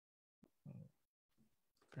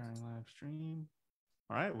Starting live stream.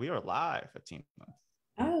 All right, we are live, Fatima.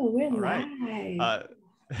 Oh, we're All right.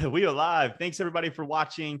 We are live. Thanks everybody for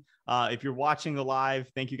watching. If you're watching the live,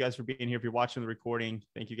 thank you guys for being here. If you're watching the recording,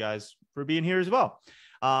 thank you guys for being here as well.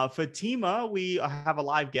 Fatima, we have a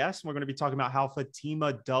live guest. We're going to be talking about how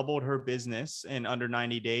Fatima doubled her business in under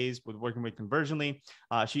 90 days with working with Conversionly.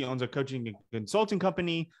 She owns a coaching and consulting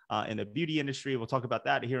company in the beauty industry. We'll talk about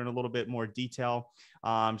that here in a little bit more detail.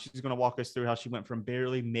 She's going to walk us through how she went from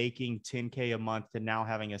barely making 10K a month to now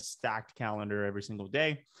having a stacked calendar every single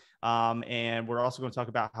day. And we're also going to talk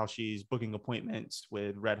about how she's booking appointments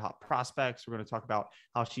with red hot prospects. We're going to talk about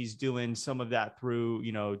how she's doing some of that through,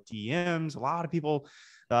 DMs. A lot of people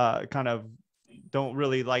kind of don't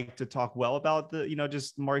really like to talk well about the,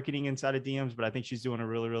 just marketing inside of DMs, but I think she's doing a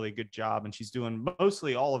really, really good job. And she's doing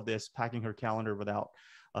mostly all of this, packing her calendar without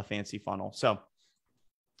a fancy funnel. So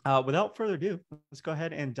without further ado, let's go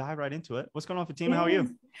ahead and dive right into it. What's going on, Fatima? How are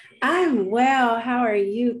you? I'm well. How are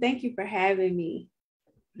you? Thank you for having me.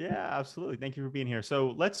 Yeah, absolutely. Thank you for being here.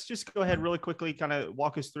 So let's just go ahead really quickly, kind of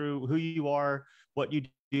walk us through who you are, what you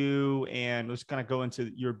do, and let's kind of go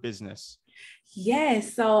into your business.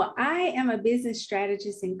 Yes. So I am a business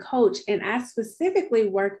strategist and coach, and I specifically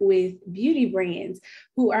work with beauty brands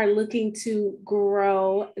who are looking to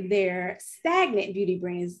grow their stagnant beauty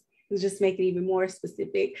brands. Just make it even more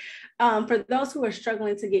specific for those who are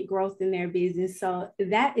struggling to get growth in their business. So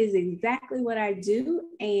that is exactly what I do.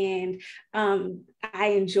 And I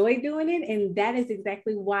enjoy doing it. And that is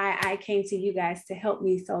exactly why I came to you guys to help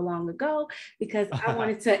me so long ago, because I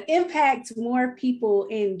wanted to impact more people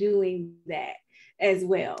in doing that as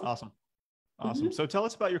well. Awesome. Awesome. Mm-hmm. So tell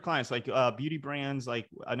us about your clients, like beauty brands. Like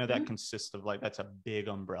I know that mm-hmm. consists of that's a big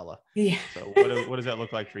umbrella. Yeah. So what does that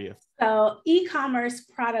look like for you? So e-commerce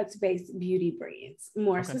product-based beauty brands,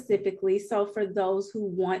 more specifically. So for those who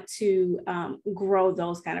want to grow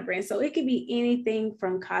those kind of brands. So it could be anything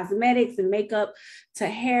from cosmetics and makeup to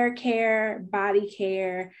hair care, body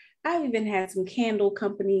care. I've even had some candle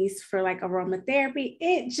companies for like aromatherapy.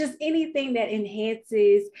 It just anything that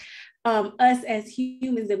enhances us as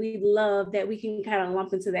humans that we love, that we can kind of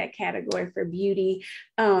lump into that category for beauty.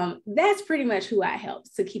 That's pretty much who I help,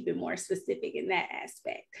 to keep it more specific in that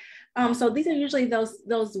aspect. So these are usually those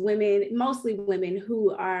women, mostly women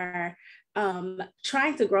who are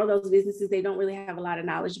trying to grow those businesses. They don't really have a lot of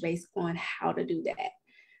knowledge base on how to do that.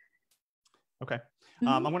 Okay.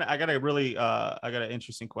 I got an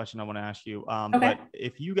interesting question I want to ask you. But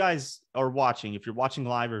if you guys are watching, if you're watching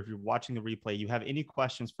live or if you're watching the replay, you have any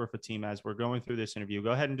questions for Fatima as we're going through this interview, go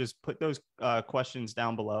ahead and just put those questions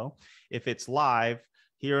down below. If it's live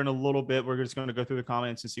here in a little bit, we're just going to go through the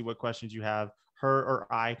comments and see what questions you have. Her or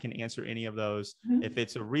I can answer any of those. Mm-hmm. If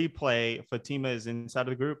it's a replay, Fatima is inside of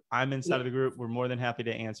the group. I'm inside of the group. We're more than happy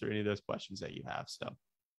to answer any of those questions that you have. So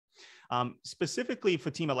specifically,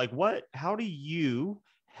 Fatima, how do you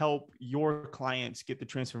help your clients get the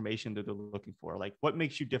transformation that they're looking for? Like, what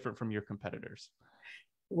makes you different from your competitors?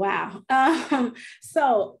 Wow.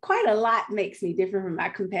 So quite a lot makes me different from my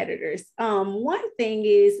competitors. One thing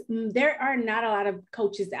is there are not a lot of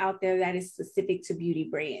coaches out there that is specific to beauty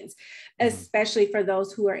brands, especially for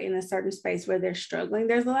those who are in a certain space where they're struggling.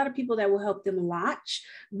 There's a lot of people that will help them launch,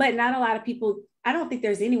 but not a lot of people. I don't think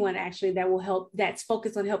there's anyone actually that will help, that's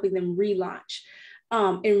focused on helping them relaunch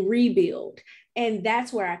and rebuild. And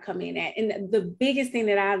that's where I come in at. And the biggest thing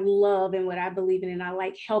that I love and what I believe in and I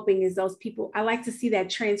like helping is those people. I like to see that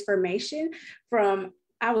transformation from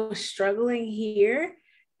I was struggling here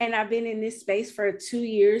and I've been in this space for 2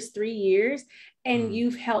 years, 3 years, and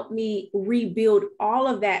you've helped me rebuild all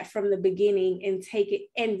of that from the beginning and take it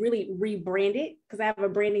and really rebrand it, because I have a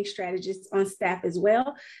branding strategist on staff as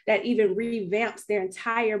well that even revamps their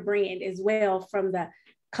entire brand as well from the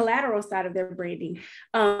collateral side of their branding.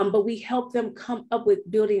 But we help them come up with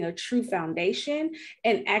building a true foundation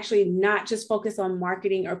and actually not just focus on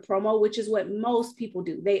marketing or promo, which is what most people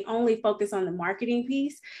do. They only focus on the marketing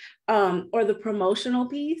piece or the promotional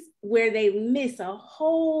piece, where they miss a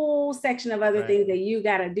whole section of other things that you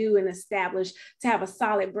got to do and establish to have a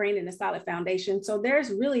solid brand and a solid foundation. So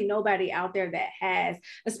there's really nobody out there that has,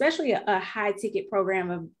 especially a high ticket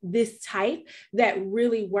program of this type, that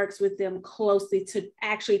really works with them closely to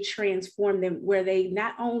actually transform them, where they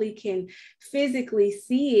not only can physically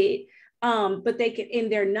see it, but they can in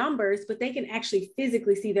their numbers, but they can actually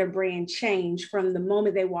physically see their brand change from the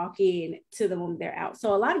moment they walk in to the moment they're out.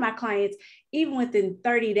 So a lot of my clients, even within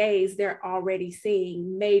 30 days, they're already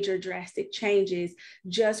seeing major drastic changes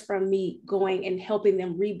just from me going and helping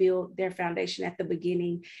them rebuild their foundation at the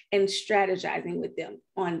beginning and strategizing with them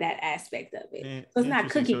on that aspect of it. So it's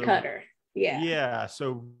not cookie cutter. Yeah. Yeah.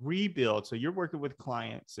 So rebuild. So you're working with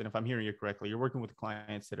clients, and if I'm hearing you correctly, you're working with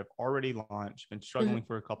clients that have already launched, been struggling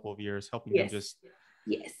for a couple of years, helping them Yes. just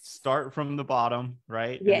Yes. start from the bottom,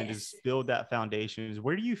 right? And then Yes. just build that foundation.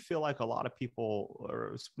 Where do you feel like a lot of people,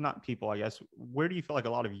 or not people, I guess, where do you feel like a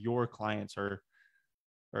lot of your clients are,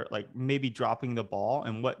 or like maybe dropping the ball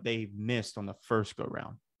and what they missed on the first go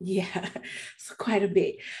round? Yeah, so quite a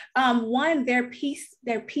bit. One, they're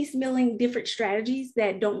piecemealing different strategies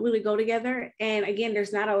that don't really go together. And again,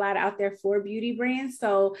 there's not a lot out there for beauty brands.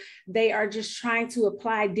 So they are just trying to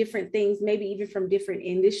apply different things, maybe even from different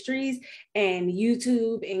industries and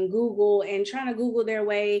YouTube and Google, and trying to Google their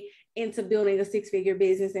way into building a six-figure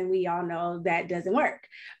business. And we all know that doesn't work.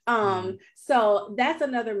 So that's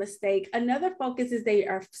another mistake. Another focus is they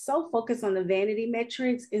are so focused on the vanity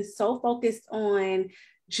metrics and so focused on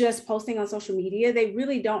just posting on social media. They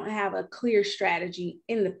really don't have a clear strategy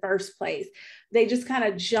in the first place. They just kind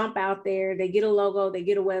of jump out there. They get a logo, they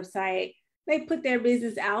get a website, they put their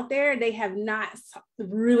business out there. They have not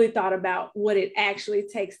really thought about what it actually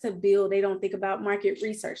takes to build. They don't think about market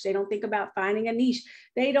research. They don't think about finding a niche.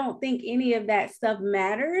 They don't think any of that stuff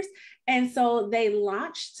matters. And so they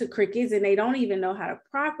launch to crickets, and they don't even know how to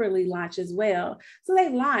properly launch as well. So they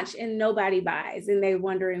launch and nobody buys, and they're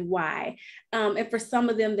wondering why. And for some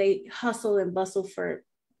of them, they hustle and bustle for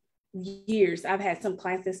years. I've had some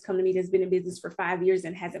clients that's come to me that's been in business for 5 years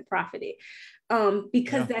and hasn't profited,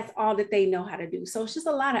 because that's all that they know how to do. So it's just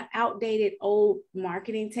a lot of outdated old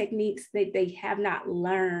marketing techniques that they have not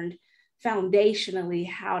learned foundationally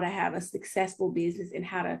how to have a successful business and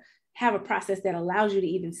how to have a process that allows you to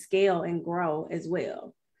even scale and grow as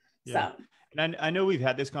well. Yeah. So. And I know we've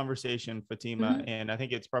had this conversation, Fatima, and I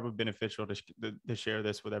think it's probably beneficial to share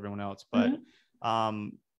this with everyone else, but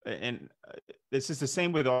and this is the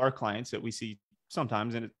same with our clients that we see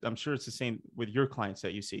sometimes, and I'm sure it's the same with your clients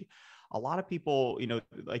that you see. A lot of people,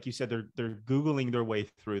 like you said, they're Googling their way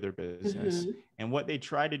through their business, and what they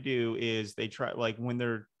try to do is they try, like when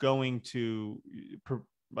they're going to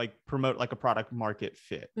promote like a product market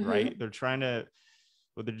fit, right? They're trying to,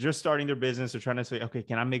 well, they're just starting their business. They're trying to say, okay,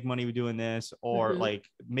 can I make money doing this? Or like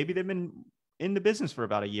maybe they've been in the business for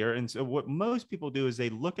about a year. And so what most people do is they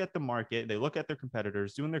look at the market, they look at their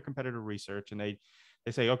competitors, doing their competitor research, and they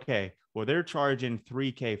say, okay, well, they're charging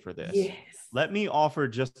 $3,000 for this. Yes. Let me offer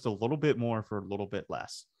just a little bit more for a little bit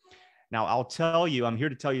less. Now, I'll tell you, I'm here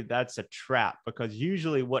to tell you that's a trap, because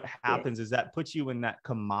usually what happens is that puts you in that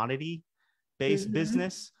commodity-based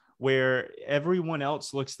business where everyone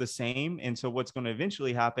else looks the same. And so what's going to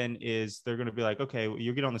eventually happen is they're going to be like, okay,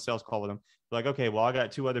 you get on the sales call with them. Like, okay, well, I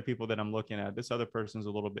got two other people that I'm looking at. This other person's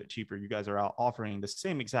a little bit cheaper. You guys are out offering the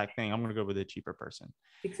same exact thing. I'm going to go with a cheaper person.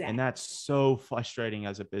 Exactly. And that's so frustrating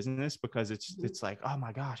as a business, because it's like, oh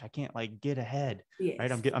my gosh, I can't like get ahead,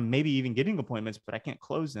 right? I'm maybe even getting appointments, but I can't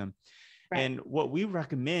close them. Right. And what we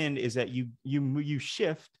recommend is that you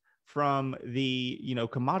shift from the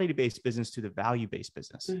commodity-based business to the value-based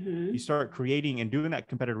business. You start creating and doing that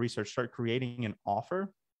competitive research, start creating an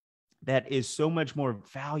offer that is so much more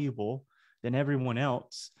valuable than everyone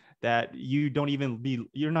else that you're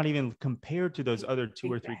not even compared to those other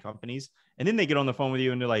two or three companies. And then they get on the phone with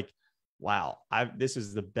you and they're like, wow, this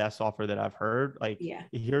is the best offer that I've heard. Like,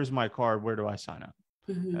 here's my card. Where do I sign up?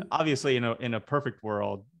 Obviously, in a perfect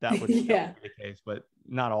world, that would be the case, but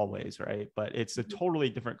not always, right? But it's a totally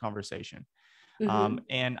different conversation.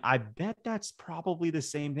 And I bet that's probably the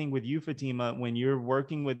same thing with you, Fatima, when you're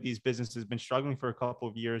working with these businesses, been struggling for a couple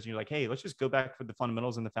of years, and you're like, hey, let's just go back for the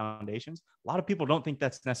fundamentals and the foundations. A lot of people don't think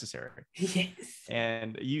that's necessary. Yes.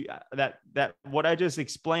 And that what I just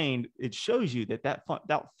explained, it shows you that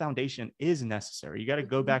foundation is necessary. You got to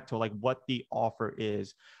go back to like what the offer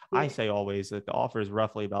is. I say always that the offer is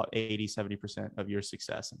roughly about 80-70% of your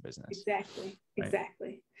success in business. Exactly.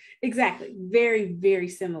 Right? Exactly. Very, very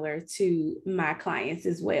similar to my clients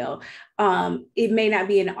as well. It may not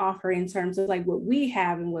be an offer in terms of like what we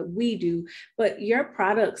have and what we do, but your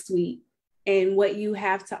product suite and what you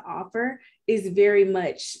have to offer is very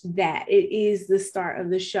much that. It is the start of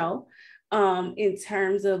the show. In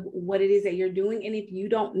terms of what it is that you're doing. And if you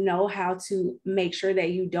don't know how to make sure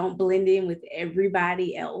that you don't blend in with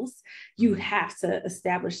everybody else, you have to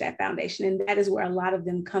establish that foundation. And that is where a lot of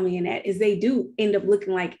them come in at, is they do end up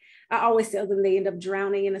looking like, I always tell them, they end up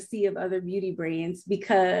drowning in a sea of other beauty brands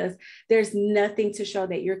because there's nothing to show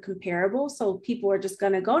that you're comparable. So people are just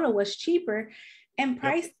going to go to what's cheaper and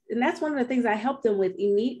price. Yep. And that's one of the things I help them with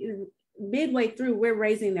midway through. We're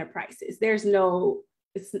raising their prices.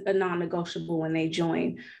 It's a non-negotiable when they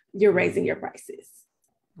join. You're raising your prices.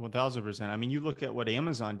 1000%. I mean, you look at what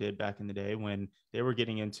Amazon did back in the day when they were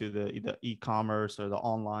getting into the e-commerce or the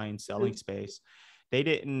online selling space. They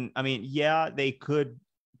didn't, I mean, yeah, they could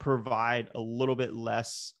provide a little bit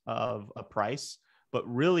less of a price, but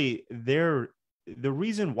really the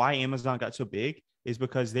reason why Amazon got so big is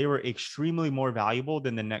because they were extremely more valuable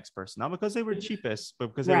than the next person. Not because they were cheapest, but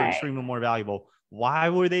because they were extremely more valuable. Why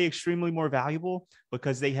were they extremely more valuable?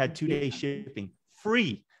 Because they had 2-day shipping,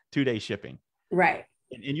 free 2-day shipping. Right.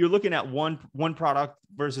 And you're looking at one product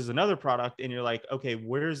versus another product, and you're like, okay,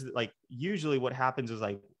 where's like, usually what happens is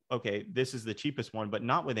like, okay, this is the cheapest one, but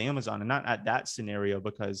not with Amazon and not at that scenario,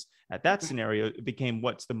 because at that scenario, it became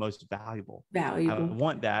what's the most valuable. I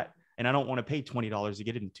want that. And I don't want to pay $20 to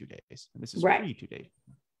get it in 2 days. And this is free 2 days.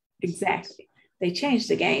 Exactly. They changed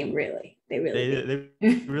the game, really. They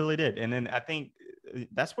really did. And then I think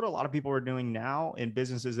that's what a lot of people are doing now in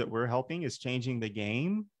businesses that we're helping, is changing the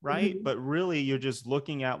game, right? But really, you're just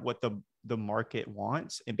looking at what the market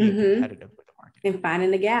wants and being competitive with the market. And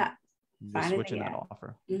finding the gap. Switching that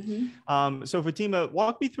offer. So Fatima,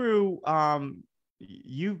 walk me through,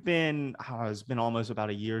 you've been, it's been almost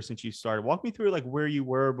about a year since you started. Walk me through like where you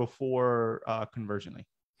were before Conversionly.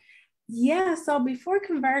 Yeah. So before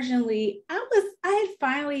Conversionly, I had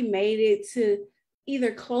finally made it to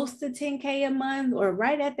either close to 10K a month or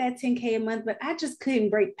right at that 10K a month, but I just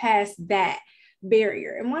couldn't break past that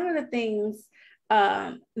barrier. And one of the things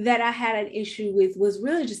that I had an issue with was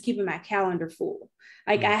really just keeping my calendar full.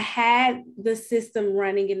 Like I had the system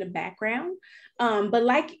running in the background, but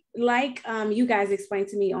like you guys explained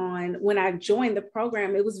to me on when I joined the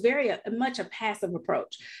program, it was very much a passive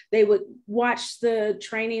approach. They would watch the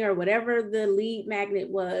training or whatever the lead magnet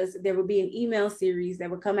was. There would be an email series that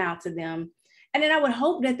would come out to them. And then I would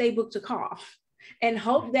hope that they booked a call and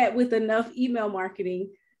hope that with enough email marketing,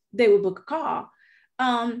 they would book a call.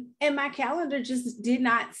 And my calendar just did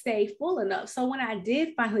not stay full enough. So when I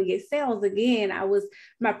did finally get sales again,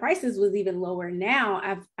 my prices was even lower.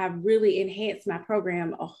 Now I've really enhanced my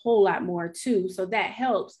program a whole lot more too. So that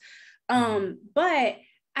helps. But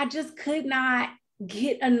I just could not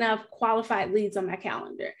get enough qualified leads on my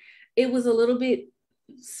calendar. It was a little bit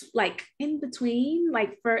like in between,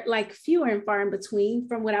 like fewer and far in between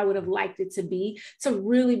from what I would have liked it to be, to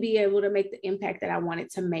really be able to make the impact that I wanted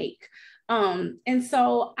to make. And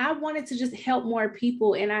so I wanted to just help more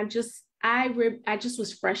people. And I just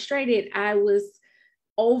was frustrated. I was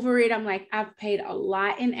over it. I'm like, I've paid a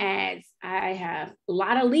lot in ads. I have a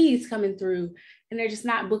lot of leads coming through, and they're just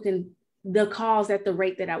not booking the calls at the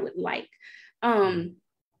rate that I would like.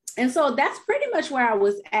 And so that's pretty much where I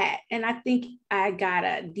was at. And I think I got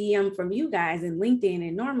a DM from you guys in LinkedIn.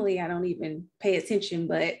 And normally I don't even pay attention,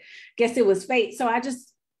 but I guess it was fate. So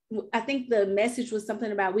I think the message was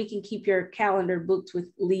something about we can keep your calendar booked with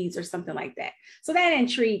leads or something like that. So that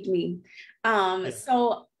intrigued me.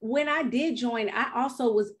 So when I did join, I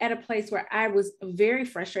also was at a place where I was very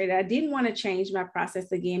frustrated. I didn't want to change my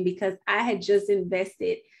process again because I had just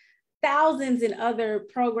invested thousands in other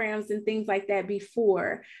programs and things like that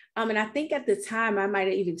before. And I think at the time, I might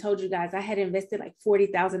have even told you guys, I had invested like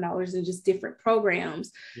 $40,000 in just different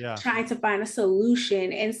programs, trying to find a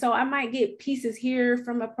solution. And so I might get pieces here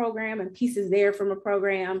from a program and pieces there from a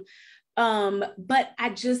program. But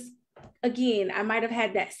again, I might have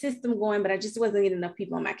had that system going, but I just wasn't getting enough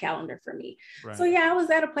people on my calendar for me. Right. So yeah, I was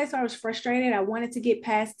at a place where I was frustrated. I wanted to get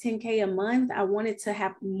past 10K a month. I wanted to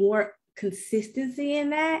have more consistency in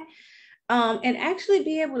that. And actually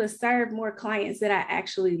be able to serve more clients that I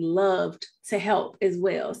actually loved to help as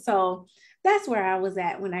well. So that's where I was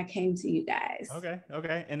at when I came to you guys.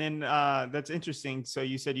 Okay. And then that's interesting. So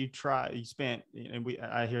you said you spent, and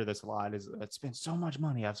I hear this a lot, is I spent so much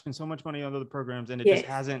money. I've spent so much money on other programs, and it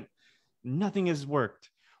just nothing has worked.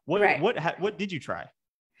 What did you try?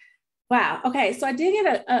 Wow. Okay. So I did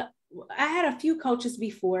get I had a few coaches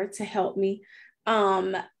before to help me.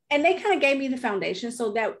 And they kind of gave me the foundation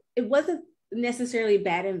so that it wasn't necessarily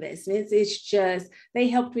bad investments. It's just, they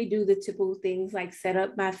helped me do the typical things like set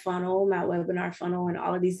up my funnel, my webinar funnel, and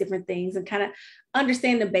all of these different things, and kind of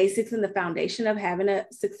understand the basics and the foundation of having a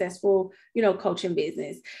successful, coaching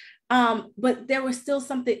business. But there was still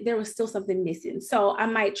something missing. So I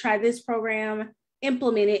might try this program,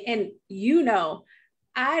 implement it. And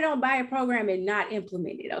I don't buy a program and not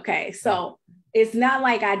implement it. Okay. So it's not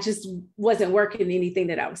like I just wasn't working anything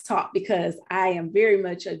that I was taught, because I am very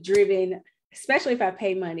much a driven, especially if I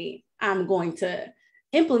pay money, I'm going to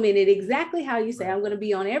implemented exactly how you say. Right. I'm going to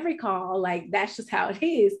be on every call. Like, that's just how it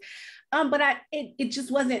is. But it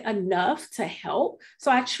just wasn't enough to help.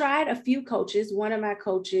 So I tried a few coaches. One of my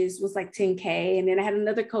coaches was like 10K. And then I had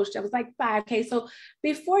another coach that was like 5K. So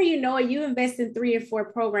before you know it, you invest in 3 or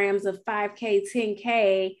 4 programs of 5K,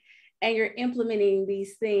 10K, and you're implementing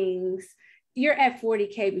these things, you're at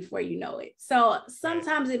 40K before you know it. So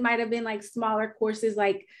sometimes it might have been like smaller courses,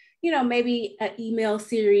 like, maybe an email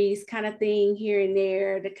series kind of thing here and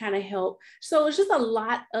there to kind of help. So it's just a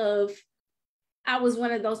lot of, I was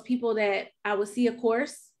one of those people that I would see a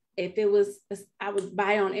course. If it was, I would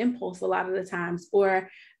buy on impulse a lot of the times, or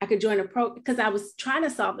I could join because I was trying to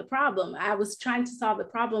solve the problem. I was trying to solve the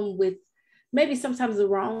problem with maybe sometimes the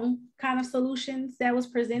wrong kind of solutions that was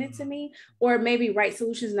presented to me, or maybe right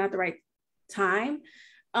solutions, not the right time.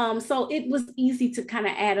 So it was easy to kind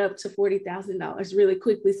of add up to $40,000 really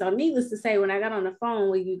quickly. So needless to say, when I got on the phone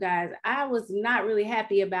with you guys, I was not really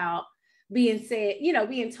happy about being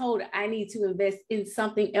being told I need to invest in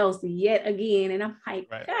something else yet again. And I'm like,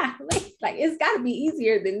 God, like it's got to be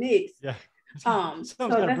easier than this. Yeah. So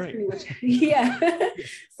that's pretty much, yeah.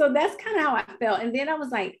 So that's kind of how I felt. And then I was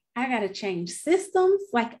like, I got to change systems.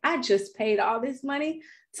 Like, I just paid all this money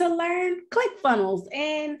to learn ClickFunnels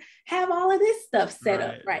and have all of this stuff set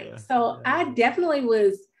up. Right. Yeah. So I definitely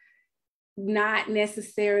was not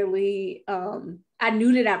necessarily, I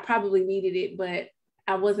knew that I probably needed it, but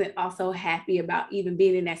I wasn't also happy about even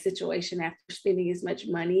being in that situation after spending as much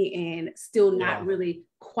money and still not really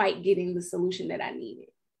quite getting the solution that I needed.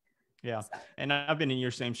 Yeah. And I've been in your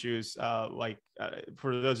same shoes.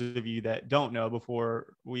 For those of you that don't know,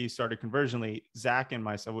 before we started Conversionly, Zach and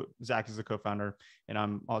myself, Zach is the co-founder, and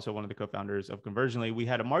I'm also one of the co-founders of Conversionly. We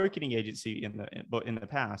had a marketing agency in the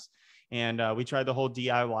past, and we tried the whole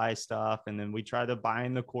DIY stuff. And then we tried to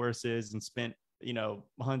buying the courses and spent,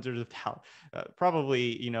 hundreds of thousands,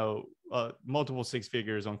 probably, multiple 6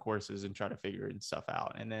 figures on courses and try to figure stuff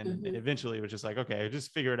out. And then eventually it was just like, okay,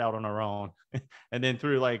 just figure it out on our own. And then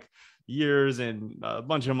through like years and a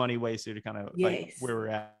bunch of money wasted to kind of like where we're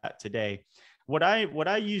at today. What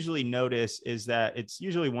I usually notice is that it's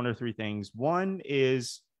usually 1 or 3 things. One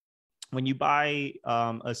is when you buy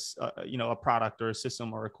a product or a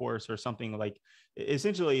system or a course or something, like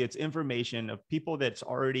essentially it's information of people that's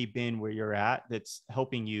already been where you're at, that's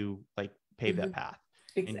helping you like pave that path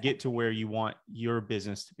and get to where you want your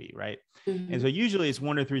business to be. Right. And so usually it's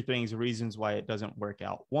 1 or 3 things, reasons why it doesn't work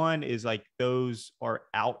out. One is like, those are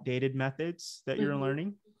outdated methods that you're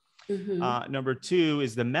learning. Number 2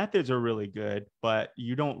 is the methods are really good, but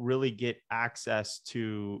you don't really get access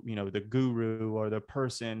to, the guru or the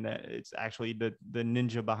person that it's actually the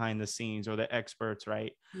ninja behind the scenes or the experts.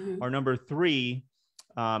 Right. Or number 3,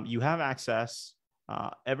 you have access,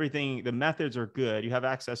 everything, the methods are good. You have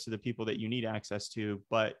access to the people that you need access to,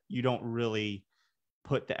 but you don't really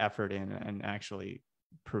put the effort in and actually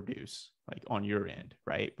produce like on your end.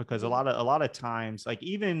 Right. Because a lot of times, like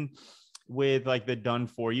even with like the done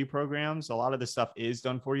for you programs, a lot of the stuff is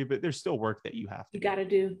done for you, but there's still work that you have to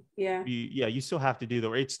do. Yeah. You still have to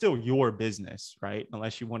do it's still your business, right?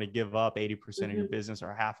 Unless you want to give up 80% of your business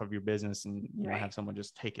or half of your business and have someone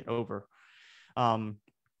just take it over.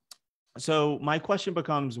 So my question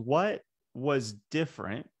becomes, what was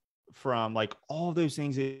different from like all those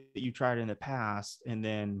things that you tried in the past and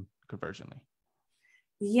then Conversionly?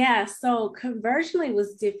 Yeah, so Conversionly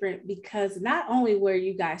was different because not only were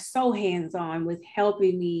you guys so hands-on with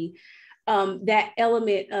helping me, that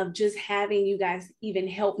element of just having you guys even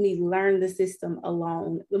help me learn the system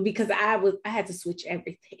alone, because I had to switch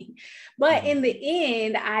everything. But in the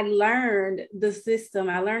end, I learned the system.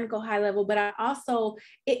 I learned Go High Level, but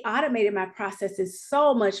it automated my processes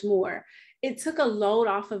so much more. It took a load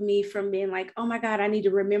off of me from being like, oh my God, I need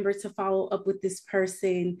to remember to follow up with this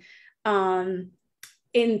person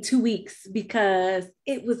in 2 weeks, because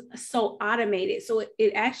it was so automated. So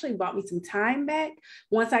it actually brought me some time back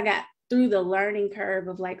once I got through the learning curve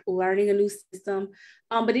of like learning a new system.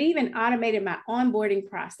 But it even automated my onboarding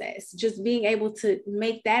process, just being able to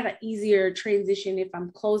make that an easier transition if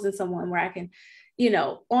I'm closing someone, where I can,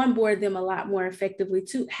 onboard them a lot more effectively,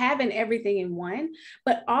 to having everything in one.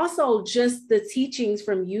 But also just the teachings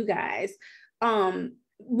from you guys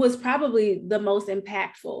was probably the most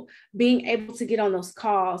impactful. Being able to get on those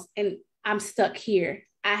calls and I'm stuck here,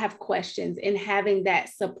 I have questions, and having that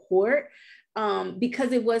support,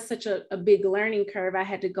 because it was such a big learning curve I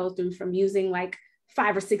had to go through, from using like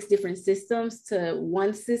 5 or 6 different systems to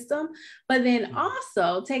one system, but then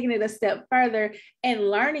also taking it a step further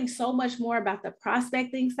and learning so much more about the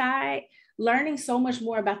prospecting side, learning so much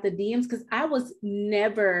more about the DMs, because I was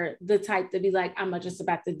never the type to be like, I'm just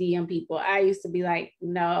about to DM people. I used to be like,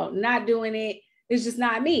 no, not doing it. It's just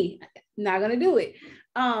not me. Not going to do it.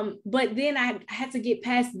 But then I had to get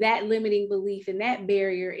past that limiting belief and that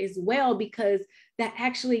barrier as well, because that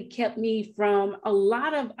actually kept me from a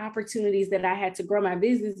lot of opportunities that I had to grow my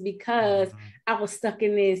business, because I was stuck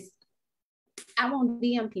in this, I won't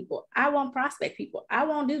DM people, I won't prospect people, I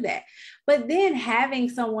won't do that. But then having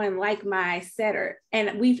someone like my setter,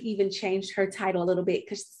 and we've even changed her title a little bit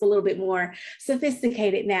because it's a little bit more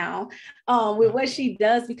sophisticated now with what she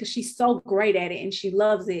does, because she's so great at it and she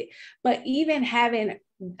loves it. But even having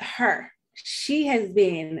her, she has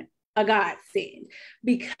been a godsend,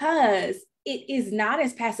 because it is not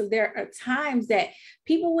as passive. There are times that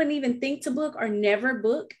people wouldn't even think to book or never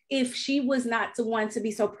book if she was not the one to be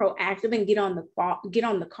so proactive and get on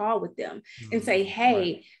the call with them and say,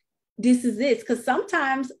 hey, this is this. Because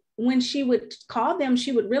sometimes when she would call them,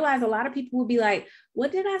 she would realize a lot of people would be like,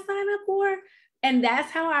 what did I sign up for? And that's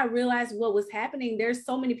how I realized what was happening. There's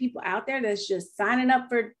so many people out there that's just signing up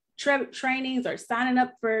for trainings or signing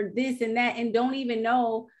up for this and that and don't even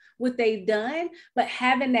know what they've done, but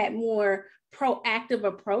having that more proactive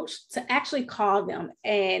approach to actually call them.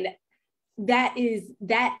 And that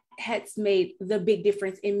has made the big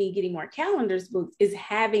difference in me getting more calendars booked, is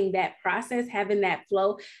having that process, having that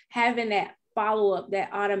flow, having that follow-up,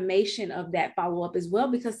 that automation of that follow-up as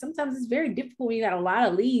well, because sometimes it's very difficult when you got a lot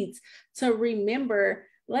of leads to remember,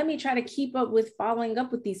 let me try to keep up with following up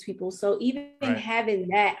with these people. So even having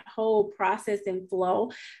that whole process and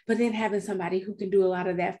flow, but then having somebody who can do a lot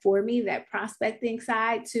of that for me, that prospecting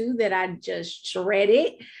side too, that I just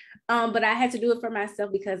shredded. But I had to do it for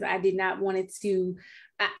myself because I did not want it to,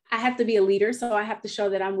 I have to be a leader. So I have to show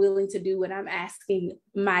that I'm willing to do what I'm asking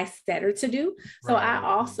my setter to do. So I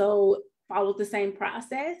also followed the same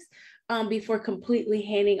process before completely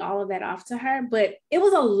handing all of that off to her. But it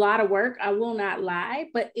was a lot of work, I will not lie,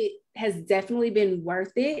 but it has definitely been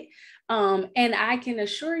worth it. And I can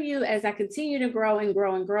assure you, as I continue to grow and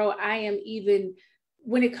grow and grow, I am even,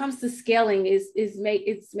 when it comes to scaling,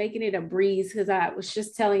 it's making it a breeze. Because I was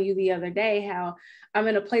just telling you the other day how I'm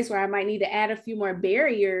in a place where I might need to add a few more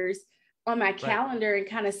barriers on my calendar and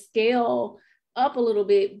kind of scale up a little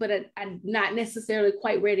bit, but I'm not necessarily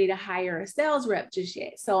quite ready to hire a sales rep just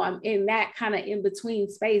yet. So I'm in that kind of in between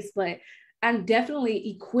space, but I'm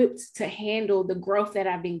definitely equipped to handle the growth that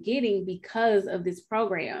I've been getting because of this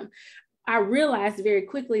program. I realized very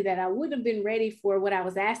quickly that I wouldn't have been ready for what I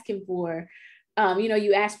was asking for.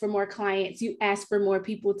 You ask for more clients, you ask for more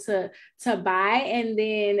people to buy. And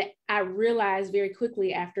then I realized very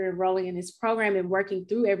quickly after enrolling in this program and working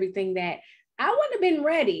through everything that I wouldn't have been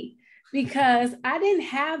ready, because I didn't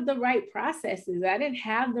have the right processes. I didn't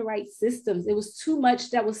have the right systems. It was too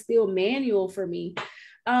much that was still manual for me.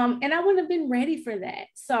 And I wouldn't have been ready for that.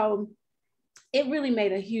 So it really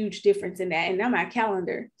made a huge difference in that. And now my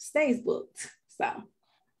calendar stays booked. So.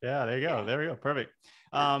 Yeah, there you go. There we go. Perfect.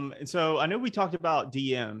 And so I know we talked about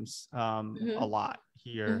DMs a lot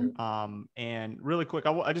here. And really quick,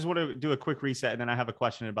 I just want to do a quick reset, and then I have a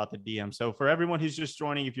question about the DM. So for everyone who's just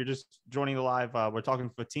joining, if you're just joining the live, we're talking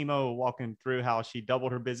to Fatima, walking through how she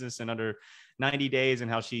doubled her business in under 90 days and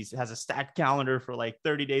how she has a stacked calendar for like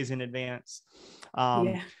 30 days in advance.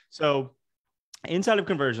 So inside of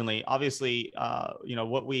Conversionly, obviously,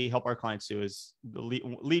 what we help our clients do is the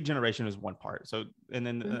lead generation is one part. So, and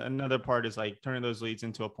then another part is like turning those leads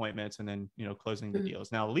into appointments and then, closing the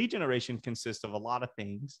deals. Now, lead generation consists of a lot of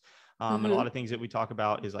things. And a lot of things that we talk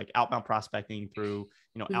about is like outbound prospecting through,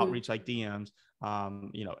 outreach like DMs,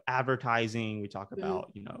 advertising. We talk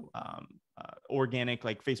about, organic,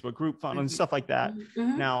 like Facebook group funnel and stuff like that.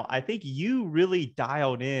 Now, I think you really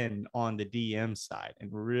dialed in on the DM side and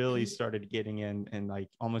really started getting in and like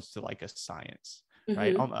almost to like a science,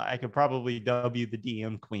 right? I could probably dub you the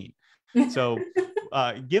DM queen. So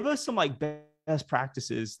give us some like best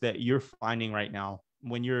practices that you're finding right now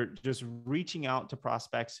when you're just reaching out to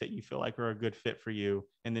prospects that you feel like are a good fit for you,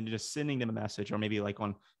 and then just sending them a message, or maybe like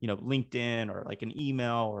on, LinkedIn or like an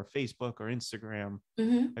email or Facebook or Instagram.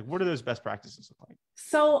 Like, what are those best practices look like?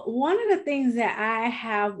 So one of the things that I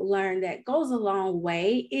have learned that goes a long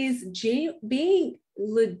way is being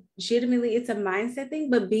legitimately, it's a mindset thing,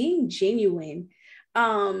 but being genuine.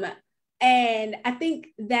 And I think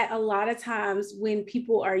that a lot of times when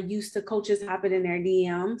people are used to coaches hopping in their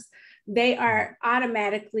DMs, they are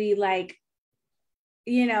automatically like,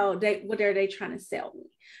 what are they trying to sell me?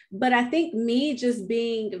 But I think me just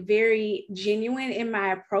being very genuine in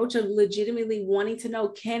my approach of legitimately wanting to know,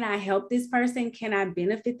 can I help this person? Can I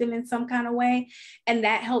benefit them in some kind of way? And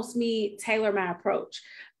that helps me tailor my approach.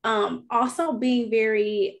 Also being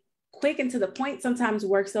very quick and to the point sometimes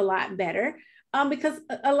works a lot better. Because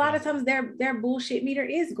a lot of times their bullshit meter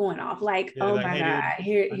is going off. Like, oh like, my hey, God, dude, I know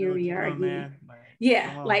here what we you're are doing, again. man. Like,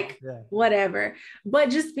 Yeah, like yeah. whatever.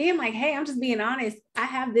 But just being like, hey, I'm just being honest. I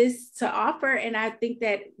have this to offer, and I think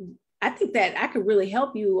that I could really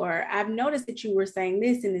help you, or I've noticed that you were saying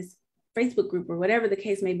this in this Facebook group or whatever the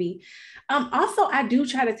case may be. Also, I do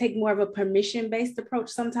try to take more of a permission-based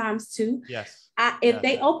approach sometimes too. Yes. If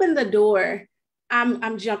they open the door,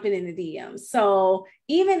 I'm jumping in the DMs. So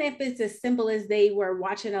even if it's as simple as they were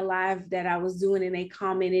watching a live that I was doing and they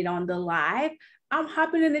commented on the live, I'm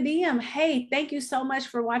hopping in the DM. Hey, thank you so much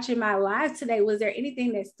for watching my live today. Was there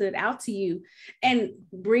anything that stood out to you? And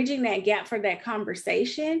bridging that gap for that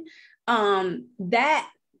conversation, that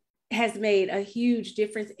has made a huge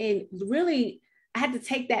difference. And really, I had to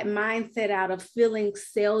take that mindset out of feeling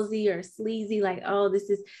salesy or sleazy, like, oh, this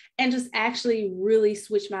is, and just actually really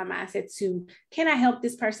switch my mindset to, can I help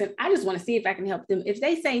this person? I just want to see if I can help them. If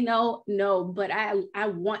they say no, no, but I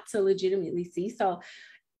want to legitimately see. So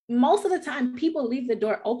most of the time people leave the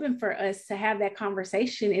door open for us to have that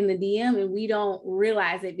conversation in the DM, and we don't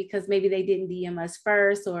realize it because maybe they didn't DM us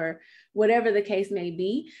first or whatever the case may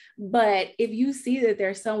be. But if you see that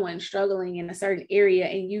there's someone struggling in a certain area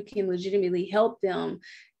and you can legitimately help them,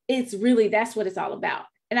 it's really, that's what it's all about.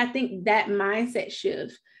 And I think that mindset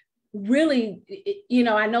shift really,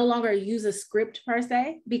 I no longer use a script per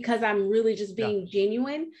se, because I'm really just being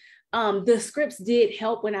genuine. The scripts did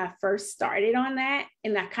help when I first started on that,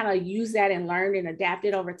 and I kind of used that and learned and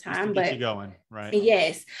adapted over time. But you going, right?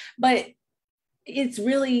 Yes, but it's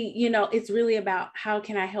really, it's really about how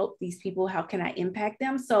can I help these people? How can I impact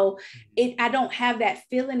them? So I don't have that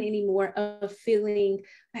feeling anymore of feeling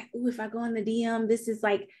like, oh, if I go in the DM, this is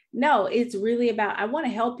like, no, it's really about, I want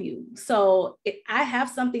to help you. So if I have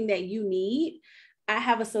something that you need, I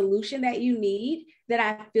have a solution that you need that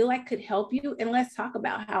I feel like could help you. And let's talk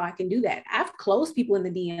about how I can do that. I've closed people in the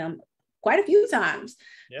DM quite a few times.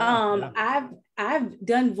 I've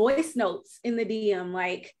done voice notes in the DM.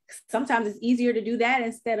 Like sometimes it's easier to do that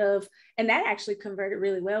instead of, and that actually converted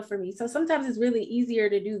really well for me. So sometimes it's really easier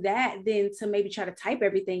to do that than to maybe try to type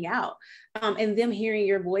everything out. And them hearing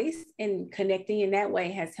your voice and connecting in that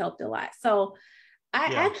way has helped a lot. So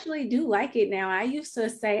I actually do like it now. I used to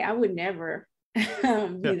say I would never be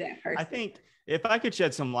that person. I think if I could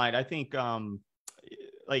shed some light, I think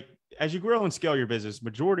like as you grow and scale your business,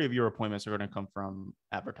 majority of your appointments are going to come from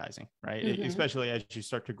advertising, right? Mm-hmm. Especially as you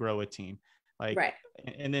start to grow a team. Like, right.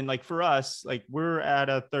 And then like for us, like we're at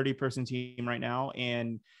a 30-person team right now.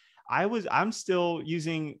 And I'm still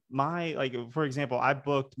using my, like, for example, I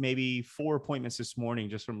booked maybe 4 appointments this morning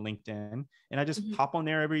just from LinkedIn, and I just hop on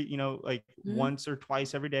there every, like once or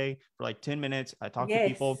twice every day for like 10 minutes. I talk to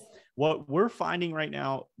people. What we're finding right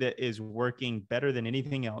now that is working better than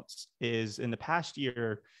anything else is in the past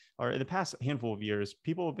year or in the past handful of years,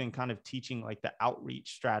 people have been kind of teaching like the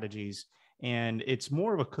outreach strategies, and it's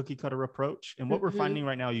more of a cookie cutter approach. And what we're finding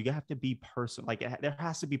right now, you have to be personal, like there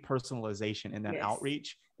has to be personalization in that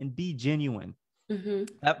outreach and be genuine.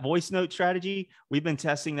 That voice note strategy, we've been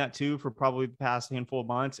testing that too for probably the past handful of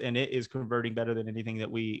months, and it is converting better than anything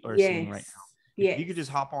that we are seeing right now. If you could just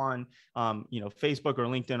hop on, Facebook or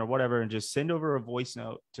LinkedIn or whatever, and just send over a voice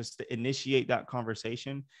note just to initiate that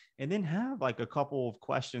conversation, and then have like a couple of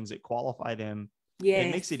questions that qualify them.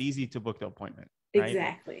 It makes it easy to book the appointment. Right?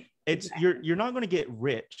 Exactly. You're not going to get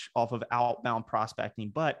rich off of outbound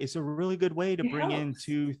prospecting, but it's a really good way to bring in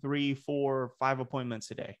 2, 3, 4, 5 appointments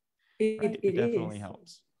a day. It definitely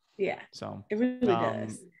helps. Yeah. So it really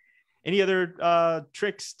does. Any other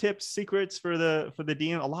tricks, tips, secrets for the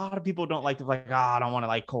DM? A lot of people don't like to I don't want to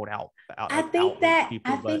like cold out. I think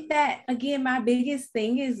that again, my biggest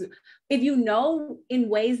thing is if you know in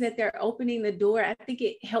ways that they're opening the door, I think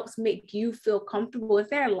it helps make you feel comfortable. If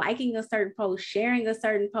they're liking a certain post, sharing a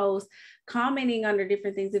certain post, commenting under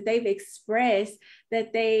different things, if they've expressed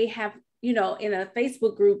that they have, in a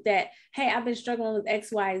Facebook group that, hey, I've been struggling with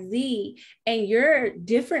XYZ, and you're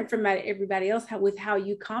different from everybody else with how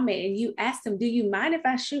you comment, and you ask them, do you mind if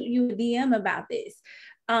I shoot you a DM about this?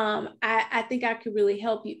 I think I could really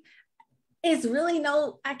help you. It's really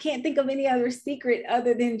I can't think of any other secret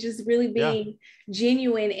other than just really being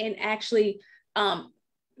genuine, and actually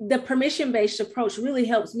the permission-based approach really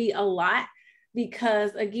helps me a lot.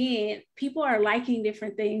 Because again, people are liking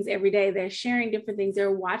different things every day. They're sharing different things. They're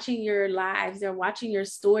watching your lives. They're watching your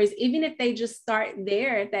stories. Even if they just start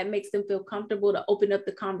there, if that makes them feel comfortable to open up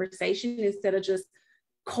the conversation instead of just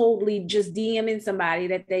coldly just DMing somebody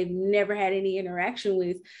that they've never had any interaction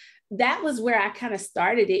with. That was where I kind of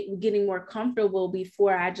started it, getting more comfortable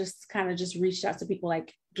before I just kind of just reached out to people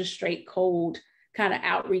like, just straight cold kind of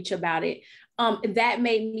outreach about it. That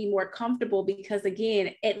made me more comfortable because,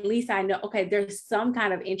 again, at least I know, okay, there's some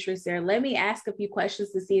kind of interest there. Let me ask a few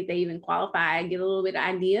questions to see if they even qualify. I get a little bit of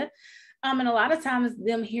idea. And a lot of times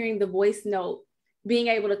them hearing the voice note, being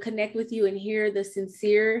able to connect with you and hear the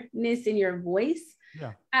sincereness in your voice.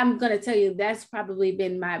 Yeah. I'm going to tell you, that's probably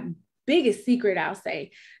been my biggest secret, I'll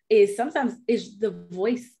say, is sometimes it's the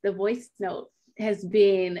voice note has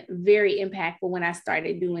been very impactful when I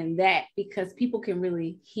started doing that, because people can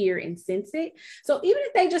really hear and sense it. So even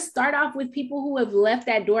if they just start off with people who have left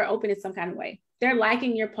that door open in some kind of way, they're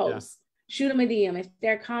liking your posts, shoot them a DM. If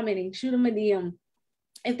they're commenting, shoot them a DM.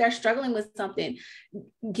 If they're struggling with something,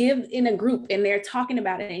 give in a group and they're talking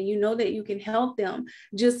about it and you know that you can help them,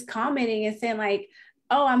 just commenting and saying like,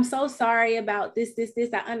 oh, I'm so sorry about this.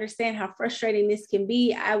 I understand how frustrating this can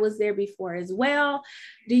be. I was there before as well.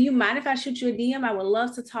 Do you mind if I shoot you a DM? I would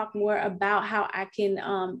love to talk more about how I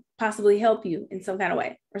can possibly help you in some kind of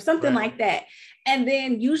way or something like that. And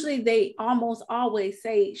then usually they almost always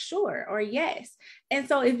say sure or yes. And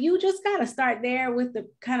so if you just got to start there with the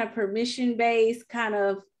kind of permission-based, kind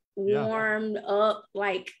of warmed up,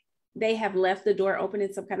 like they have left the door open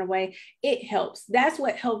in some kind of way, it helps. That's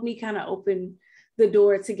what helped me kind of open the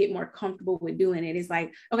door to get more comfortable with doing it. Is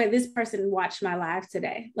like, okay, this person watched my live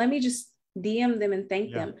today. Let me just DM them and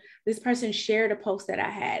thank them. This person shared a post that I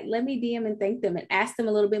had. Let me DM and thank them and ask them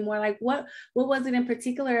a little bit more like, what was it in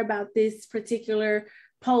particular about this particular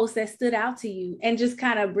post that stood out to you? And just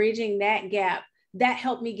kind of bridging that gap, that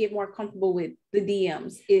helped me get more comfortable with the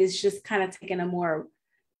DMs, is just kind of taking a more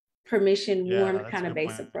permission warm kind of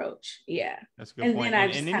base approach. Yeah. That's a good and point. then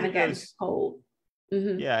I just kind of got cold.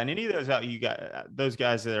 Mm-hmm. Yeah, and any of those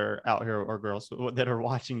guys that are out here or girls that are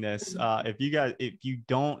watching this, if you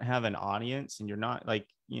don't have an audience and you're not like,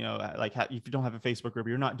 if you don't have a Facebook group,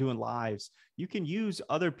 you're not doing lives, you can use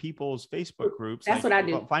other people's Facebook groups. That's what I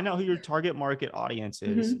do. Find out who your target market audience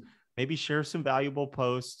is. Mm-hmm. Maybe share some valuable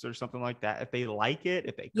posts or something like that. If they like it,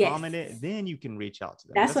 if they comment it, then you can reach out to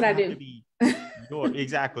them. That's what I do.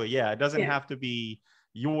 Exactly. Yeah. It doesn't have to be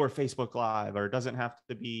your Facebook Live, or it doesn't have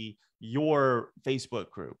to be your Facebook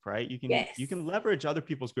group, right? You can leverage other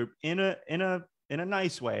people's group in a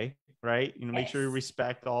nice way, right? Make sure you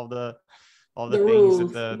respect all the things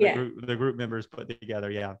rules. That the group members put together.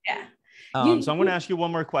 Yeah. So I'm going to ask you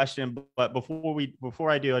one more question, but before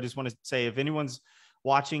I do, I just want to say, if anyone's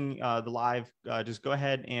watching the live, just go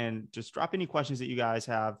ahead and just drop any questions that you guys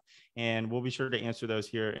have, and we'll be sure to answer those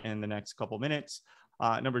here in the next couple minutes.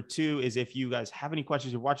 Number two is, if you guys have any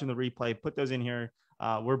questions, you're watching the replay, put those in here.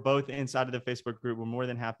 We're both inside of the Facebook group. We're more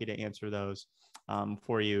than happy to answer those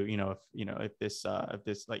for you. If this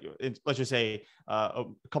like, let's just say a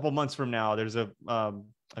couple months from now, there's a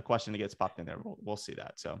question that gets popped in there. We'll see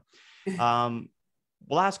that. So,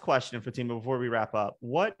 last question, Fatima, before we wrap up.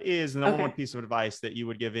 What is the number one piece of advice that you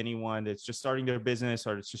would give anyone that's just starting their business,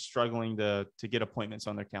 or it's just struggling to get appointments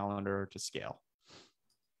on their calendar to scale?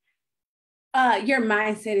 Your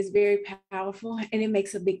mindset is very powerful, and it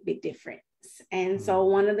makes a big difference. And so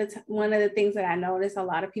one of the things that I notice, a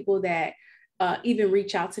lot of people that even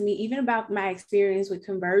reach out to me, even about my experience with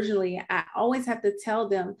Conversionally, I always have to tell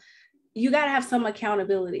them, you got to have some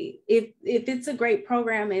accountability. If it's a great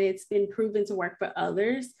program and it's been proven to work for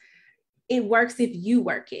others, it works if you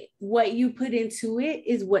work it. What you put into it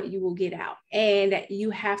is what you will get out. And you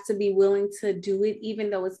have to be willing to do it, even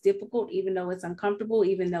though it's difficult, even though it's uncomfortable,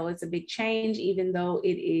 even though it's a big change, even though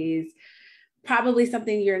it is probably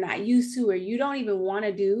something you're not used to or you don't even want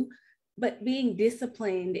to do. But being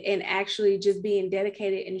disciplined and actually just being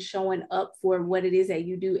dedicated and showing up for what it is that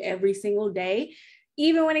you do every single day,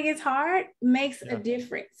 even when it gets hard, makes a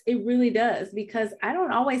difference. It really does, because I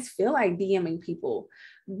don't always feel like DMing people,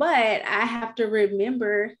 but I have to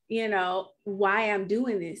remember, why I'm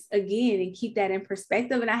doing this again and keep that in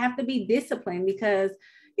perspective. And I have to be disciplined, because,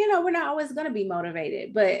 we're not always going to be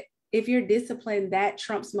motivated, but if you're disciplined, that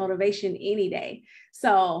trumps motivation any day.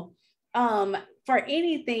 So, for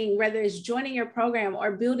anything, whether it's joining your program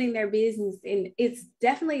or building their business, and it's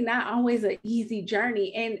definitely not always an easy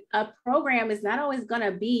journey. And a program is not always going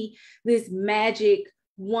to be this magic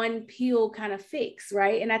one pill kind of fix,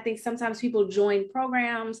 right? And I think sometimes people join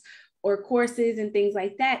programs or courses and things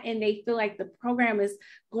like that, and they feel like the program is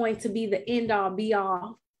going to be the end all be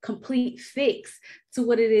all complete fix to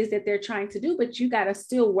what it is that they're trying to do. But you got to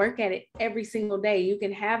still work at it every single day. You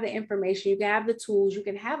can have the information, you can have the tools, you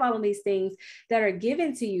can have all of these things that are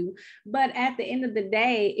given to you. But at the end of the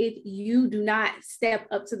day, if you do not step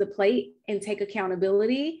up to the plate and take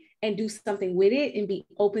accountability and do something with it and be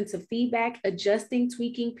open to feedback, adjusting,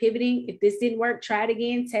 tweaking, pivoting. If this didn't work, try it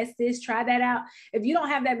again, test this, try that out. If you don't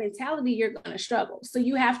have that mentality, you're going to struggle. So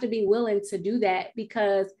you have to be willing to do that,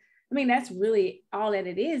 because I mean, that's really all that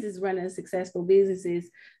it is running a successful business, is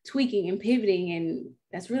tweaking and pivoting. And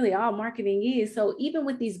that's really all marketing is. So even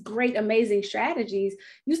with these great, amazing strategies,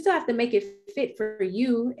 you still have to make it fit for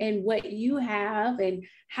you and what you have and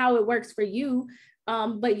how it works for you.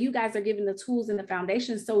 But you guys are given the tools and the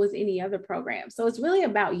foundation. So is any other program. So it's really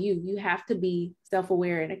about you. You have to be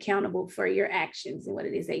self-aware and accountable for your actions and what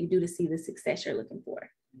it is that you do to see the success you're looking for.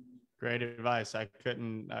 Great advice. I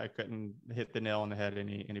couldn't hit the nail on the head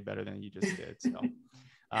any better than you just did. So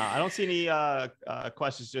I don't see any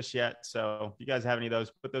questions just yet. So if you guys have any of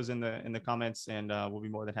those, put those in the comments, and we'll be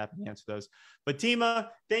more than happy to answer those. Fatima,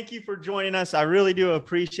 thank you for joining us. I really do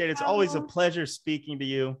appreciate it. It's always a pleasure speaking to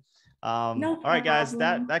you. All right, guys,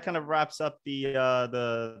 that kind of wraps up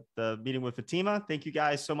the meeting with Fatima. Thank you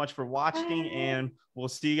guys so much for watching, and we'll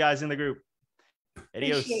see you guys in the group.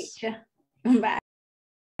 Adios. Appreciate you. Bye.